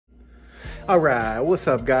All right, what's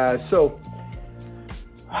up, guys? So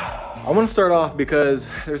I want to start off because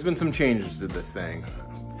there's been some changes to this thing.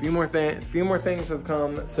 A few more things have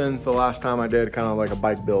come since the last time I did kind of like a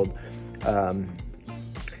bike build, I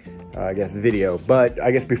guess, video. But I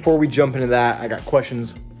guess before we jump into that, I got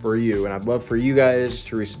questions for you, and I'd love for you guys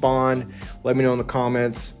to respond. Let me know in the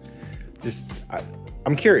comments.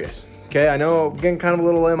 I'm curious. Okay, I know I'm getting kind of a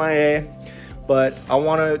little MIA, but I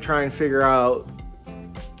want to try and figure out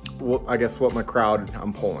what my crowd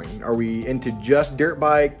I'm pulling. Are we into just dirt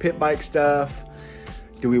bike, pit bike stuff?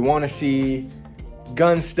 Do we want to see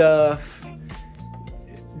gun stuff?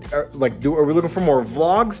 Are we looking for more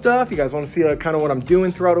vlog stuff? You guys want to see kind of what I'm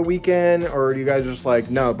doing throughout a weekend? Or are you guys just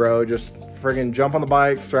like, no, bro, just friggin' jump on the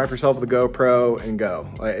bike, strap yourself with a GoPro and go?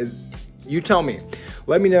 You tell me.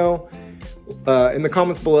 Let me know in the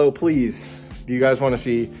comments below, please. Do you guys want to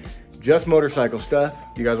see just motorcycle stuff?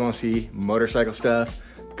 Do you guys want to see motorcycle stuff?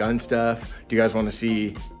 Gun stuff? Do you guys want to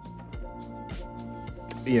see,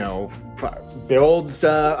 build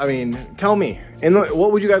stuff? I mean, tell me. And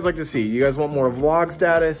what would you guys like to see? You guys want more vlog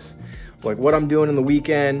status? Like what I'm doing in the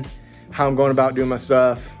weekend, how I'm going about doing my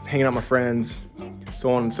stuff, hanging out with my friends,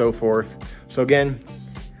 so on and so forth. So again,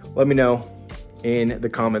 let me know in the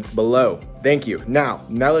comments below. Thank you. Now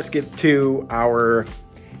let's get to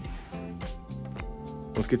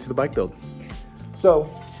the bike build. So,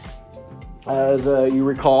 as you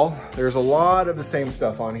recall, there's a lot of the same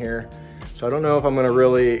stuff on here. So I don't know if I'm gonna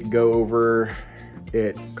really go over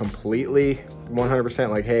it completely, 100%,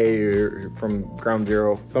 like, hey, you're from ground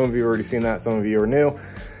zero. Some of you have already seen that, some of you are new.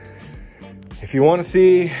 If you wanna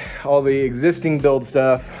see all the existing build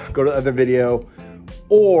stuff, go to the other video,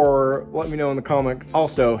 or let me know in the comments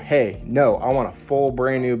also, hey, no, I want a full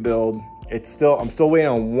brand new build. I'm still waiting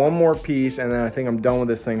on one more piece, and then I think I'm done with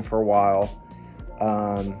this thing for a while.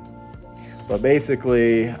 But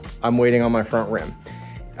basically, I'm waiting on my front rim.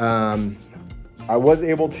 I was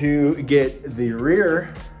able to get the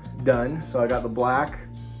rear done, so I got the black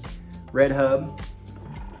red hub.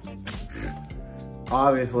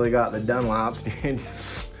 Obviously got the Dunlops, dude.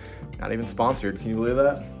 Not even sponsored, can you believe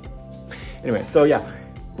that? Anyway, so yeah,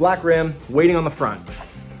 black rim, waiting on the front.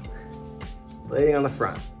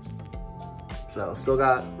 So still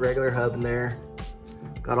got regular hub in there.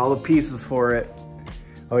 Got all the pieces for it.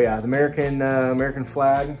 Oh yeah, the American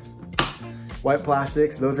flag, white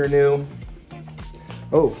plastics, those are new.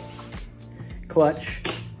 Oh, clutch.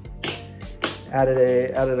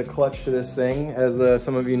 Added a clutch to this thing. As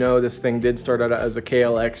some of you know, this thing did start out as a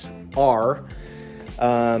KLX-R.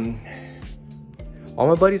 All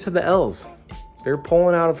my buddies have the L's. They're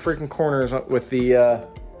pulling out of freaking corners with their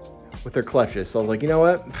clutches. So I was like, you know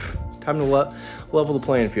what? Time to level the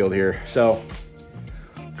playing field here. So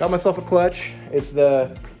got myself a clutch. It's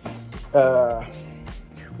the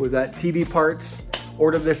TB Parts.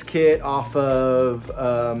 Ordered this kit off of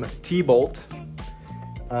T-Bolt.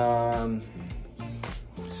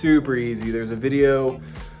 Super easy. There's a video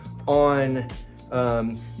on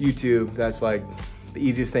YouTube that's like the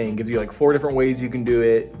easiest thing. It gives you like 4 different ways you can do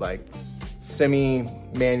it, like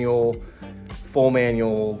semi-manual, full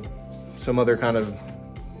manual, some other kind of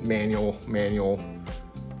manual.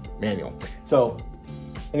 So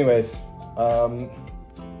anyways,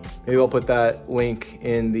 maybe I'll put that link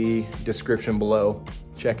in the description below.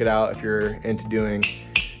 Check it out if you're into doing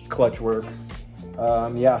clutch work.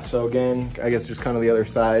 Yeah, so again, I guess just kind of the other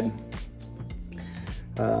side.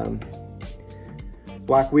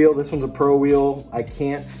 Black wheel, this one's a Pro wheel. I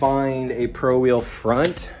can't find a Pro wheel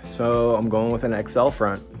front, so I'm going with an XL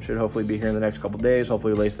front. Should hopefully be here in the next couple days.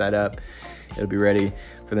 Hopefully lace that up. It'll be ready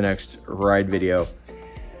for the next ride video.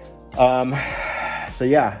 So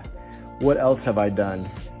yeah, what else have I done?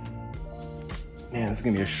 Man, this is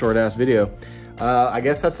gonna be a short ass video. I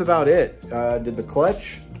guess that's about it. Did the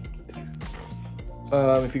clutch.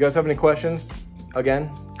 If you guys have any questions,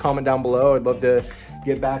 again, comment down below. I'd love to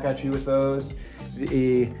get back at you with those.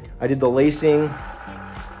 I did the lacing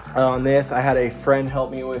on this. I had a friend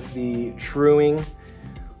help me with the truing.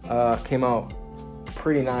 Came out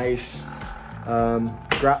pretty nice.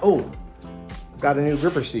 Got a new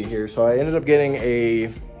gripper seat here. So I ended up getting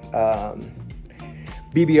a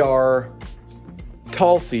BBR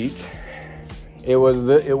tall seat. It was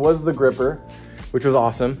the gripper, which was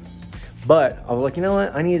awesome. But I was like, you know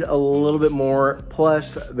what? I need a little bit more.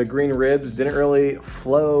 Plus, the green ribs didn't really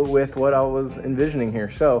flow with what I was envisioning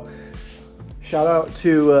here. So, shout out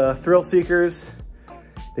to Thrill Seekers.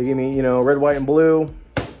 They gave me, red, white, and blue.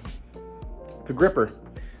 It's a gripper.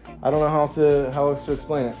 I don't know how else to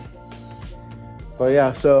explain it. But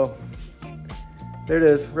yeah, so there it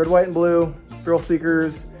is. Red, white, and blue. Thrill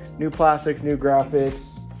Seekers. New plastics, new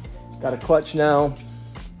graphics. Got a clutch now.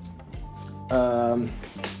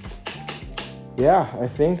 Yeah, I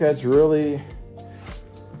think that's really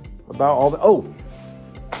about all the, oh,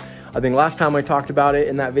 I think last time I talked about it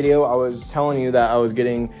in that video, I was telling you that I was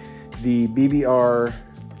getting the BBR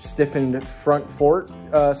stiffened front fork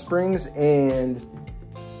springs and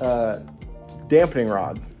dampening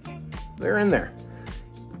rod. They're in there.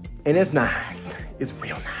 And it's nice. It's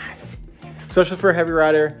real nice. Especially for a heavy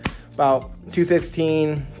rider, about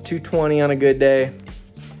 215, 220 on a good day.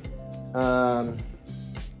 And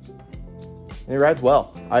it rides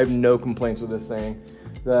well. I have no complaints with this thing.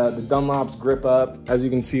 The Dunlops grip up, as you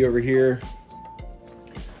can see over here.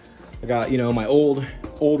 I got, you know, my old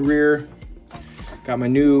rear. Got my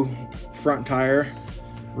new front tire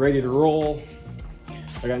ready to roll.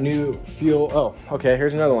 I got new fuel. Oh, okay,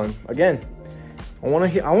 here's another one. Again, I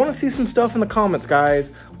want to see some stuff in the comments,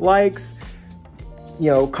 guys. Likes,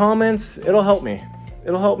 you know, comments. It'll help me.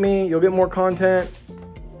 It'll help me. You'll get more content.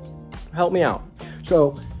 Help me out.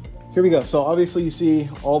 So here we go. So obviously you see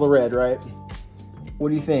all the red, right? What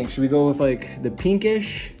do you think? Should we go with like the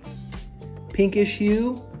pinkish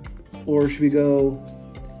hue, or should we go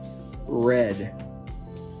red?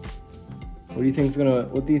 What do you think's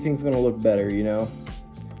gonna look better, you know?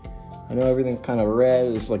 I know everything's kind of red,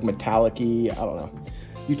 it's like metallic-y, I don't know.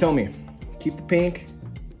 You tell me. Keep the pink.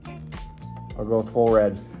 I'll go with full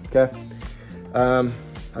red. Okay.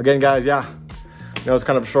 Again, guys, yeah. I know it's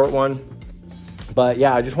kind of a short one. But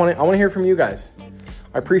yeah, I want to hear from you guys.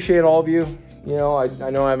 I appreciate all of you. You know, I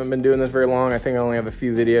know I haven't been doing this very long. I think I only have a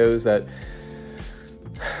few videos that,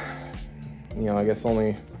 you know, I guess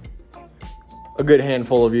only a good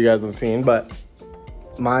handful of you guys have seen, but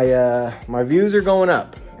my views are going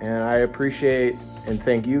up, and I appreciate and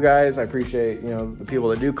thank you guys. I appreciate, you know, the people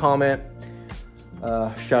that do comment.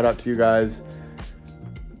 Shout out to you guys.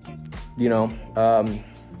 You know,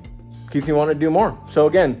 keeps me wanting to do more. So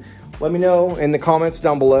again, let me know in the comments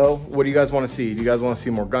down below, what do you guys want to see? Do you guys want to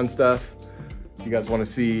see more gun stuff? Do you guys want to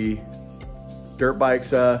see dirt bike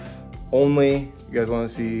stuff only? You guys want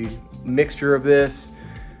to see mixture of this?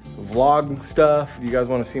 Vlog stuff? Do you guys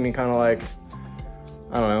want to see me kind of like,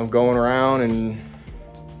 I don't know, going around and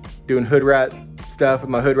doing hood rat stuff with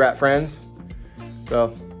my hood rat friends?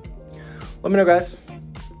 So let me know, guys.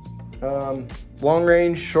 Long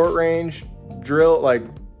range, short range, drill, like,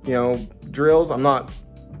 you know, drills. I'm not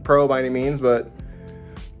pro by any means, but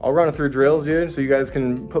I'll run it through drills, dude, so you guys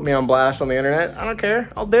can put me on blast on the internet. I don't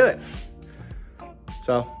care, I'll do it.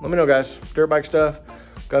 So let me know, guys. Dirt bike stuff,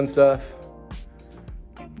 gun stuff.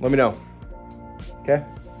 Let me know. Okay,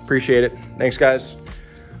 appreciate it. Thanks, guys.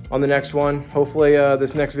 On the next one, hopefully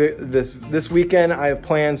this weekend, I have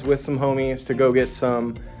plans with some homies to go get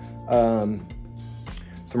some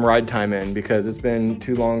ride time in, because it's been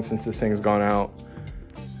too long since this thing's gone out.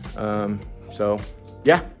 So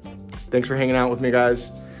yeah, thanks for hanging out with me, guys.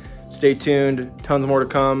 Stay tuned, tons more to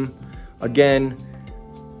come. Again,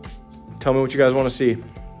 tell me what you guys want to see.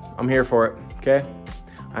 I'm here for it, okay?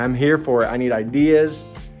 I'm here for it. I need ideas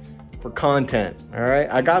for content, all right?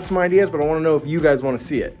 I got some ideas, but I want to know if you guys want to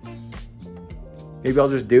see it. Maybe I'll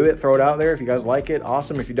just do it, throw it out there. If you guys like it,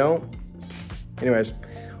 awesome. If you don't, anyways,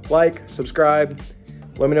 like, subscribe.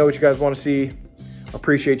 Let me know what you guys want to see.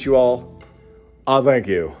 Appreciate you all. Thank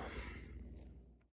you.